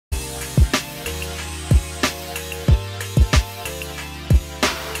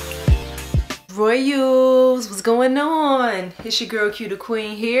Royals, what's going on? It's your girl Q the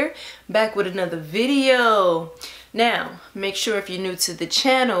Queen here, back with another video. Now, make sure if you're new to the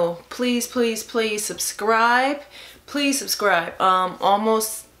channel, please subscribe. Please subscribe.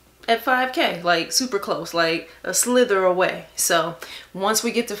 Almost at 5K, like super close, like a slither away. So once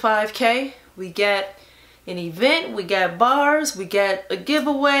we get to 5K, we got an event, we got bars, we got a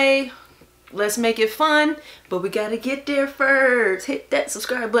giveaway. Let's make it fun, but we gotta get there first. Hit that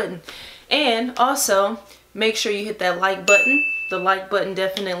subscribe button. And also, make sure you hit that like button. The like button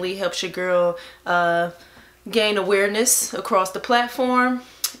definitely helps your girl gain awareness across the platform.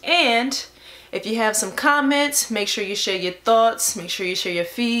 And if you have some comments, make sure you share your thoughts. Make sure you share your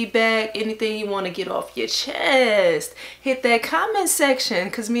feedback. Anything you want to get off your chest. Hit that comment section,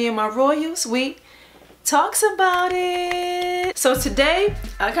 because me and my Royals, we talks about it. So today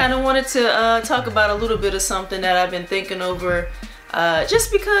I kind of wanted to talk about a little bit of something that I've been thinking over,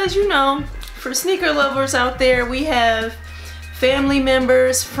 just because, you know, for sneaker lovers out there, we have family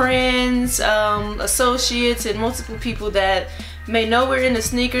members, friends, associates, and multiple people that may know we're into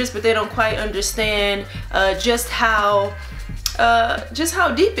sneakers, but they don't quite understand just how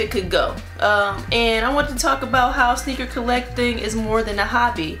deep it could go. And I want to talk about how sneaker collecting is more than a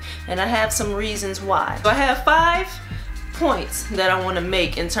hobby, and I have some reasons why. So I have 5 points that I want to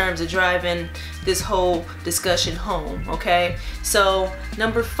make in terms of driving this whole discussion home, okay? So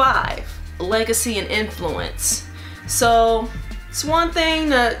number 5, legacy and influence. So it's one thing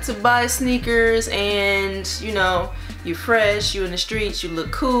to buy sneakers and, you know, you're fresh, you're in the streets, you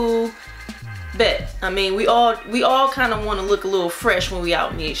look cool. Bet. I mean, we all kind of want to look a little fresh when we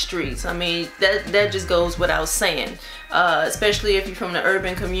out in these streets. I mean, that just goes without saying. Especially if you're from the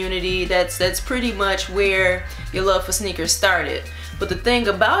urban community, that's pretty much where your love for sneakers started. But the thing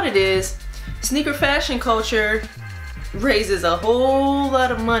about it is, sneaker fashion culture raises a whole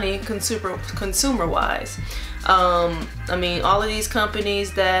lot of money consumer-wise. I mean, all of these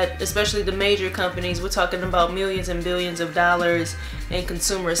companies that, especially the major companies, we're talking about millions and billions of dollars in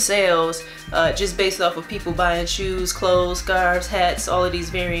consumer sales, just based off of people buying shoes, clothes, scarves, hats, all of these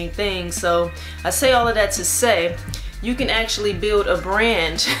varying things. So I say all of that to say, you can actually build a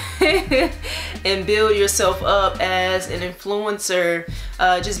brand and build yourself up as an influencer,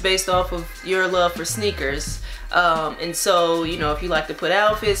 just based off of your love for sneakers. And so, you know, if you like to put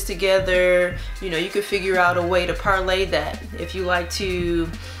outfits together, you know, you could figure out a way to parlay that. If you like to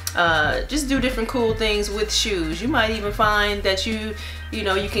just do different cool things with shoes, you might even find that you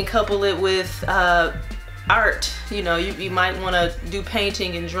know, you can couple it with art. You know, you might want to do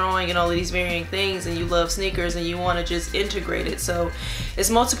painting and drawing and all of these varying things, and you love sneakers and you want to just integrate it. So it's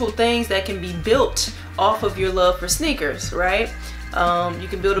multiple things that can be built off of your love for sneakers, right? You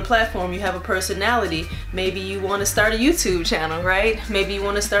can build a platform, you have a personality. Maybe you want to start a YouTube channel, right? Maybe you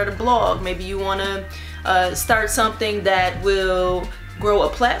want to start a blog. Maybe you want to start something that will grow a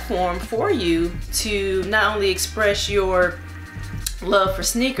platform for you to not only express your love for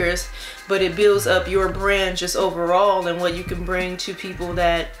sneakers, but it builds up your brand just overall and what you can bring to people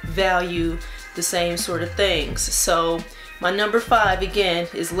that value the same sort of things. So my number 5 again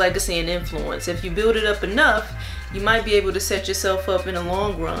is legacy and influence. If you build it up enough, you might be able to set yourself up in the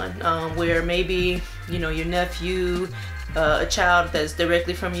long run, where maybe, you know, your nephew, a child that's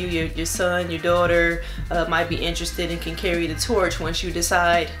directly from you, your son, your daughter, might be interested and can carry the torch once you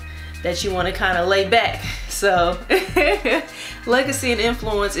decide that you want to kind of lay back. So legacy and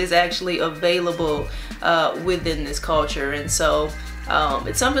influence is actually available within this culture. And so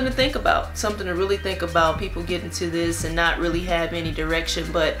it's something to think about, something to really think about. People get into this and not really have any direction,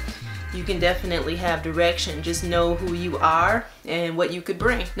 but you can definitely have direction. Just know who you are and what you could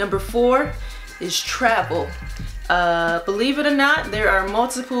bring. Number 4 is travel. Believe it or not, there are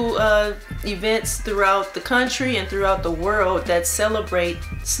multiple events throughout the country and throughout the world that celebrate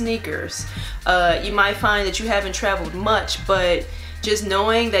sneakers. You might find that you haven't traveled much, but just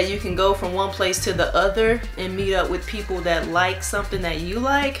knowing that you can go from one place to the other and meet up with people that like something that you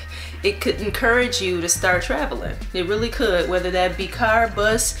like, it could encourage you to start traveling. It really could, whether that be car,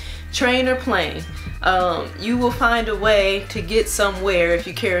 bus, train, or plane. You will find a way to get somewhere if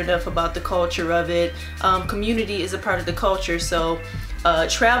you care enough about the culture of it. Community is a part of the culture, so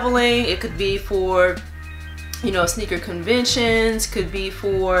traveling, it could be for, you know, sneaker conventions, could be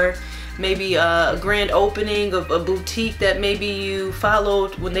for maybe a grand opening of a boutique that maybe you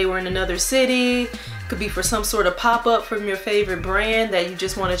followed when they were in another city. Could be for some sort of pop-up from your favorite brand that you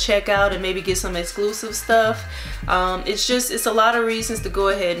just want to check out and maybe get some exclusive stuff. It's a lot of reasons to go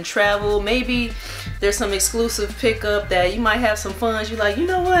ahead and travel. Maybe there's some exclusive pickup that you might have some funds. You're like, you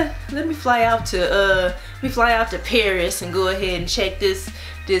know what? Let me fly out to Paris and go ahead and check this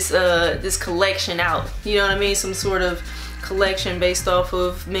collection out. You know what I mean? Some sort of collection based off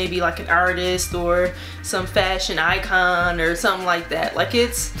of maybe like an artist or some fashion icon or something like that. Like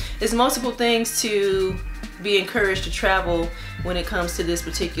it's multiple things to be encouraged to travel when it comes to this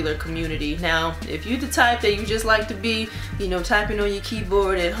particular community. Now, if you're the type that you just like to be, you know, typing on your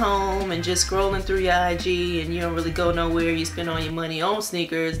keyboard at home and just scrolling through your IG and you don't really go nowhere, you spend all your money on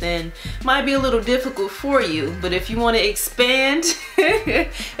sneakers, then it might be a little difficult for you. But if you want to expand,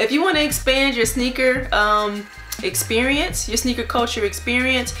 if you want to expand your sneaker experience, your sneaker culture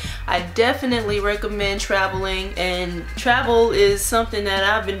experience, I definitely recommend traveling. And travel is something that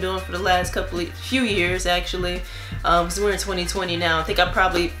I've been doing for the last few years actually, because we're in 2020 now. I think I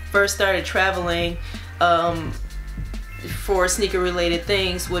probably first started traveling for sneaker related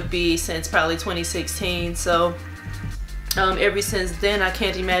things would be since probably 2016. So ever since then, I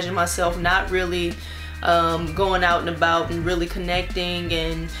can't imagine myself not really going out and about and really connecting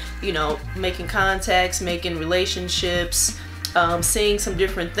and, you know, making contacts, making relationships, seeing some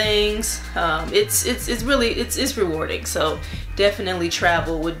different things. It's really rewarding. So definitely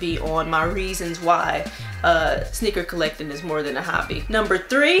travel would be on my reasons why sneaker collecting is more than a hobby. Number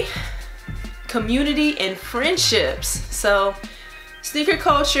 3, community and friendships. So sneaker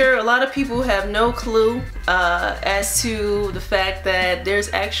culture, a lot of people have no clue as to the fact that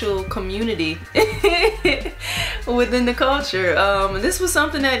there's actual community within the culture. This was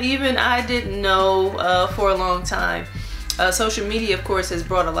something that even I didn't know for a long time. Social media, of course, has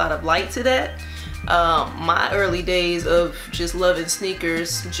brought a lot of light to that. My early days of just loving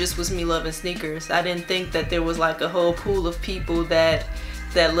sneakers just was me loving sneakers. I didn't think that there was like a whole pool of people that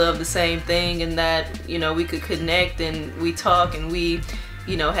love the same thing and that, you know, we could connect and we talk and we,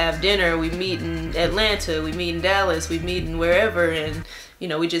 you know, have dinner. We meet in Atlanta, we meet in Dallas, we meet in wherever, and, you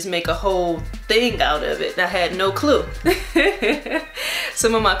know, we just make a whole thing out of it. I had no clue.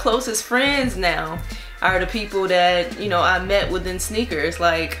 Some of my closest friends now are the people that, you know, I met within sneakers.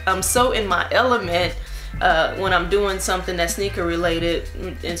 Like, I'm so in my element when I'm doing something that's sneaker related,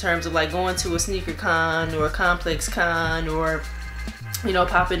 in terms of like going to a sneaker con or a complex con, or, you know,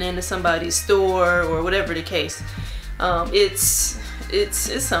 popping into somebody's store or whatever the case. It's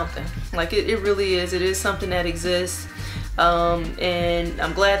something. Like it really is. It is something that exists. And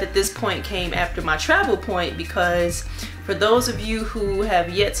I'm glad that this point came after my travel point, because for those of you who have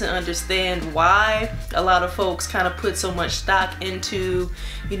yet to understand why a lot of folks kind of put so much stock into,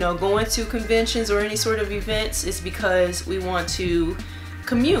 you know, going to conventions or any sort of events, it's because we want to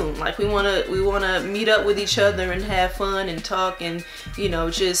commune. Like we want to meet up with each other and have fun and talk and, you know,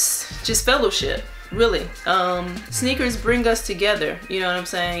 just fellowship. Really, sneakers bring us together. You know what I'm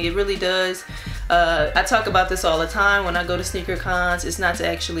saying? It really does. I talk about this all the time when I go to sneaker cons. It's not to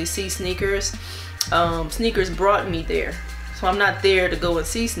actually see sneakers. Sneakers brought me there. So I'm not there to go and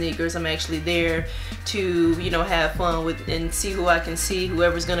see sneakers. I'm actually there to, you know, have fun with and see who I can see,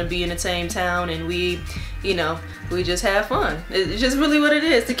 whoever's gonna be in the same town, and we, you know, we just have fun. It's just really what it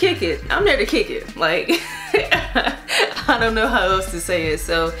is, to kick it. I'm there to kick it. Like, I don't know how else to say it.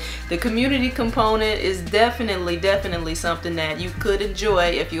 So the community component is definitely something that you could enjoy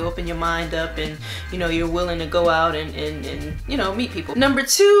if you open your mind up and, you know, you're willing to go out and you know, meet people. Number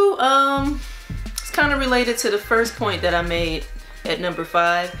 2, it's kind of related to the first point that I made at number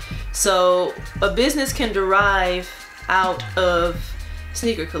 5. So a business can derive out of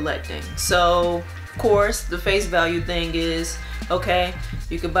sneaker collecting. So of course the face value thing is, okay,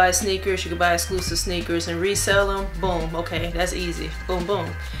 you could buy sneakers, you could buy exclusive sneakers and resell them. Boom, okay, that's easy. Boom, boom.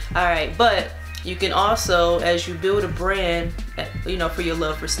 All right, but you can also, as you build a brand, you know, for your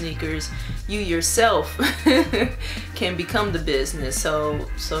love for sneakers, you yourself can become the business. So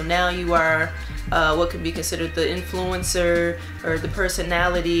now you are what can be considered the influencer or the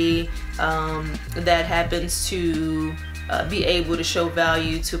personality that happens to be able to show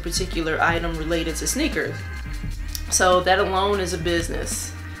value to a particular item related to sneakers. So that alone is a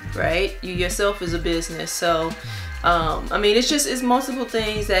business, right? You yourself is a business. So I mean, it's multiple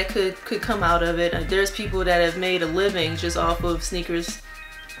things that could come out of it. There's people that have made a living just off of sneakers,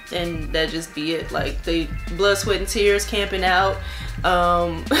 and that just be it. Like, they blood, sweat, and tears camping out.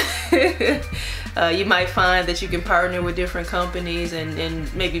 You might find that you can partner with different companies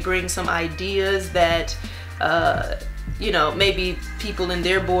and maybe bring some ideas that you know, maybe people in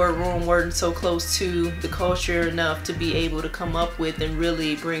their boardroom weren't so close to the culture enough to be able to come up with and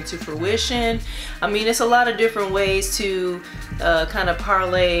really bring to fruition. I mean, it's a lot of different ways to kind of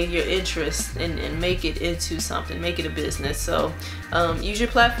parlay your interest and make it into something, make it a business. So use your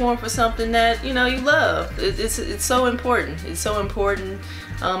platform for something that, you know, you love. It's so important. It's so important.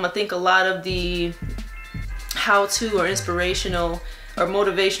 I think a lot of the how-to or inspirational or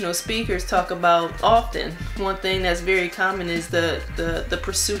motivational speakers talk about often, one thing that's very common is the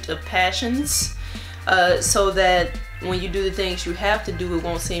pursuit of passions, so that when you do the things you have to do, it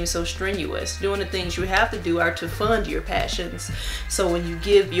won't seem so strenuous. Doing the things you have to do are to fund your passions. So when you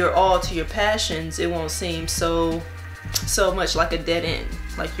give your all to your passions, it won't seem so much like a dead end.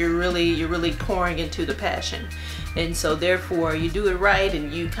 Like you're really pouring into the passion. And so therefore you do it right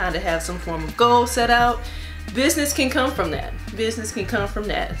and you kind of have some form of goal set out. Business can come from that. Business can come from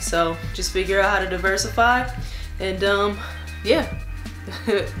that. So just figure out how to diversify, and yeah,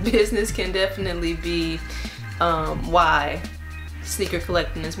 business can definitely be why sneaker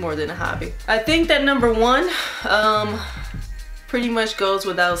collecting is more than a hobby. I think that number one pretty much goes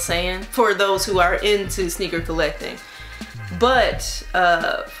without saying for those who are into sneaker collecting. But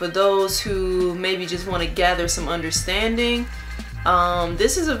for those who maybe just want to gather some understanding,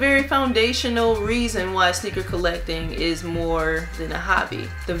 this is a very foundational reason why sneaker collecting is more than a hobby.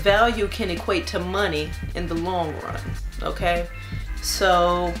 The value can equate to money in the long run, okay?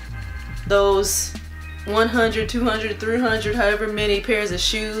 So those 100, 200, 300, however many pairs of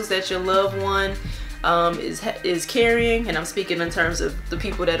shoes that your loved one is carrying, and I'm speaking in terms of the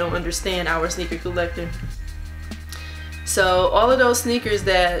people that don't understand our sneaker collecting. So all of those sneakers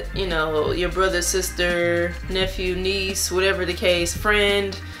that, you know, your brother, sister, nephew, niece, whatever the case,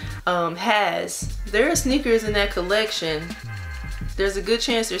 friend has, there are sneakers in that collection. There's a good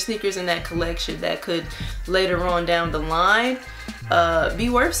chance there's sneakers in that collection that could later on down the line be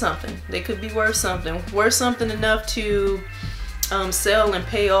worth something. They could be worth something enough to sell and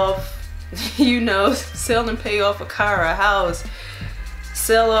pay off, you know, sell and pay off a car, a house,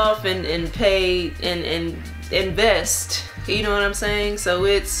 sell off and pay and invest, you know what I'm saying? So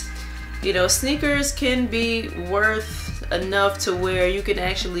it's, you know, sneakers can be worth enough to where you can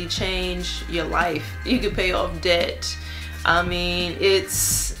actually change your life. You can pay off debt. I mean,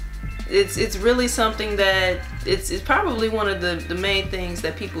 it's really something that it's probably one of the main things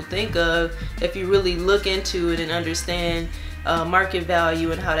that people think of if you really look into it and understand market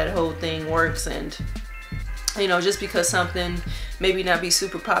value and how that whole thing works. And you know, just because something maybe not be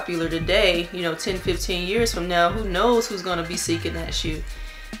super popular today, you know, 10, 15 years from now, who knows who's going to be seeking that shoe?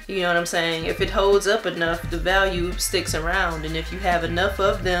 You know what I'm saying? If it holds up enough, the value sticks around. And if you have enough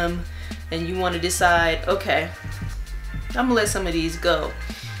of them and you want to decide, okay, I'm gonna let some of these go,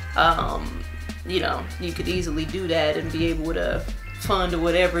 you know, you could easily do that and be able to fund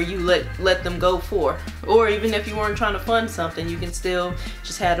whatever you let them go for. Or even if you weren't trying to fund something, you can still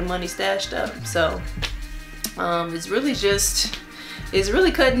just have the money stashed up. So it's really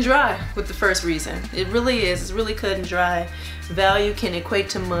cut and dry with the first reason. It really is. It's really cut and dry. Value can equate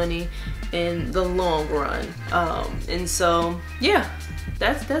to money in the long run. And so, yeah,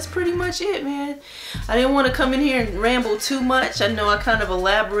 that's pretty much it, man. I didn't want to come in here and ramble too much. I know I kind of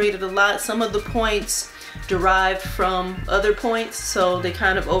elaborated a lot. Some of the points derived from other points, so they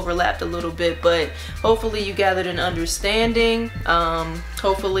kind of overlapped a little bit, but hopefully you gathered an understanding.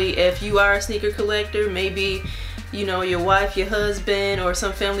 Hopefully if you are a sneaker collector, maybe, you know, your wife, your husband, or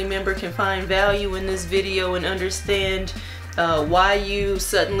some family member can find value in this video and understand why you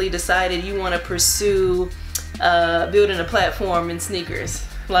suddenly decided you want to pursue building a platform in sneakers.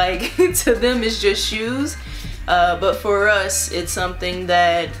 Like, to them it's just shoes, but for us it's something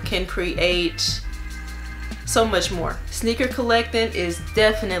that can create so much more. Sneaker collecting is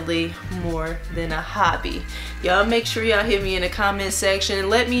definitely more than a hobby. Y'all make sure y'all hit me in the comment section and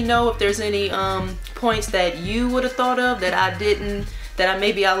let me know if there's any points that you would have thought of that I didn't, that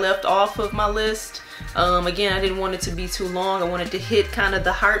maybe I left off of my list. Again, I didn't want it to be too long. I wanted to hit kind of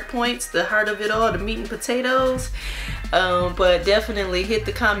the heart points, the heart of it all, the meat and potatoes. But definitely hit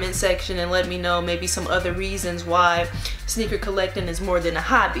the comment section and let me know maybe some other reasons why sneaker collecting is more than a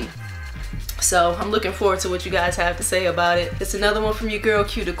hobby. So I'm looking forward to what you guys have to say about it. It's another one from your girl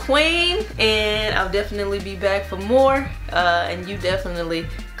Q the Queen, and I'll definitely be back for more, and you definitely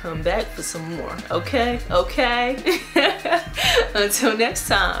come back for some more. Okay? Until next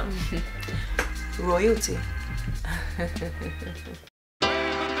time, royalty. The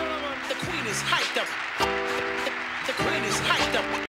queen is hyped up. The queen is hyped up.